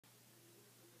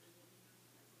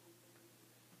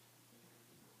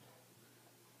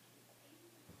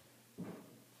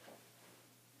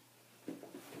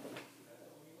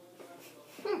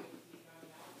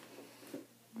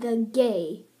the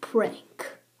gay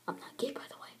prank. I'm not gay, by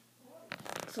the way.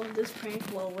 So this prank,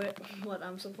 what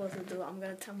I'm supposed to do, I'm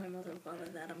gonna tell my mother and father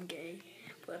that I'm gay,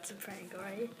 but it's a prank,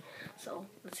 alright? So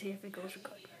let's see if it goes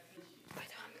good. By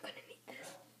the way, I'm gonna need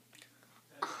this.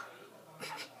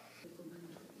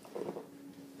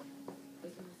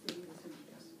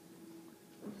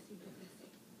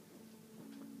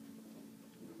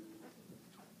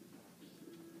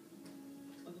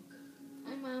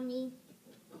 Hi, Mommy.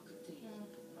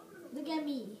 Look at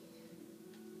me.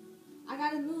 I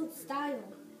got a new style.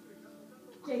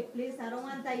 Jake, please, I don't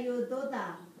want that you do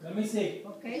that. Let me see.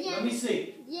 Okay? Yeah. Let me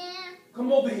see. Yeah.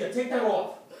 Come over here. Take that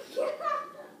off.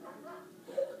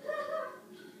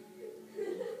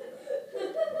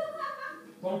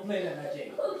 Don't play that,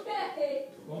 Jake. Okay.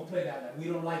 Don't play that. We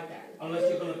don't like that. Unless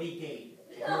you're going to be gay.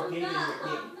 If you're gay, then you're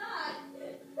gay.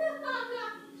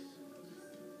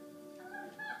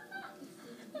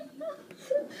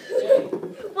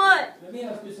 What? Let me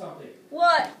ask you something.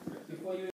 What? Before you